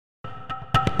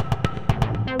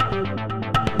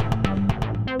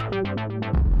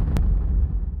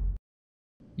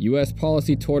U.S.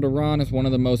 policy toward Iran is one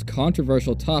of the most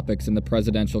controversial topics in the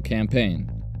presidential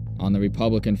campaign. On the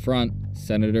Republican front,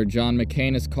 Senator John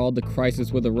McCain has called the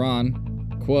crisis with Iran,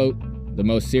 quote, the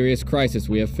most serious crisis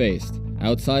we have faced,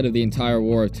 outside of the entire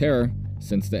war of terror,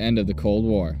 since the end of the Cold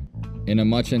War. In a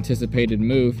much-anticipated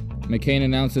move, McCain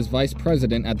announced as vice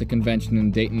president at the convention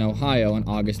in Dayton, Ohio on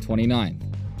August 29th.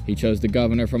 He chose the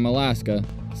governor from Alaska,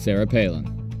 Sarah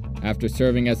Palin. After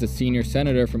serving as a senior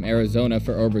senator from Arizona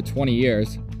for over 20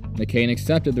 years, McCain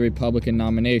accepted the Republican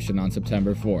nomination on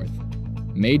September 4th.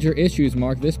 Major issues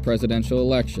mark this presidential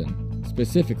election,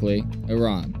 specifically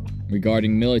Iran.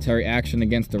 Regarding military action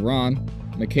against Iran,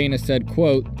 McCain has said,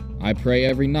 quote, I pray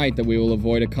every night that we will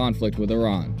avoid a conflict with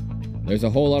Iran. There's a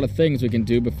whole lot of things we can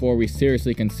do before we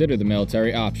seriously consider the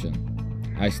military option.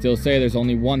 I still say there's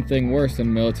only one thing worse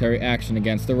than military action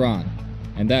against Iran,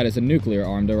 and that is a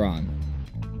nuclear-armed Iran.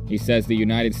 He says the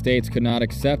United States could not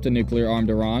accept a nuclear-armed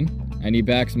Iran, and he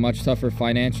backs much tougher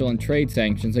financial and trade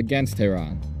sanctions against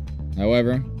Tehran.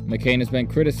 However, McCain has been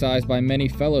criticized by many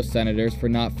fellow senators for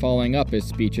not following up his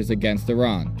speeches against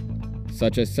Iran,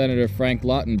 such as Senator Frank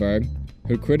Lautenberg,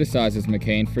 who criticizes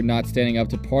McCain for not standing up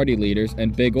to party leaders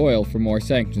and big oil for more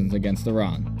sanctions against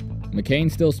Iran.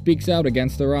 McCain still speaks out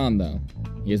against Iran, though.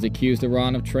 He has accused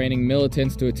Iran of training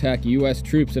militants to attack U.S.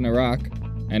 troops in Iraq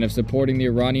and of supporting the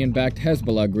Iranian-backed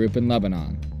Hezbollah group in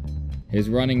Lebanon. His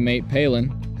running mate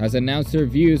Palin has announced her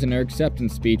views in her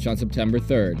acceptance speech on September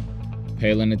 3rd.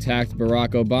 Palin attacked Barack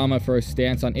Obama for his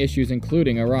stance on issues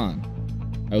including Iran,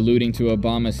 alluding to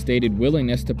Obama's stated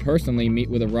willingness to personally meet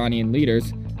with Iranian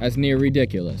leaders as near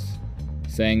ridiculous,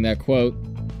 saying that, quote,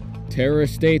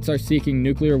 terrorist states are seeking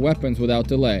nuclear weapons without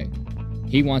delay.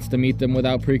 He wants to meet them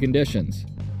without preconditions.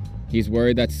 He's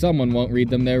worried that someone won't read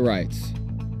them their rights.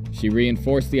 She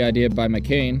reinforced the idea by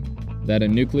McCain that a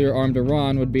nuclear-armed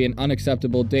Iran would be an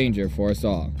unacceptable danger for us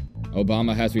all.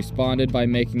 Obama has responded by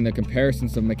making the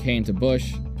comparisons of McCain to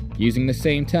Bush, using the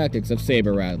same tactics of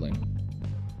saber-rattling.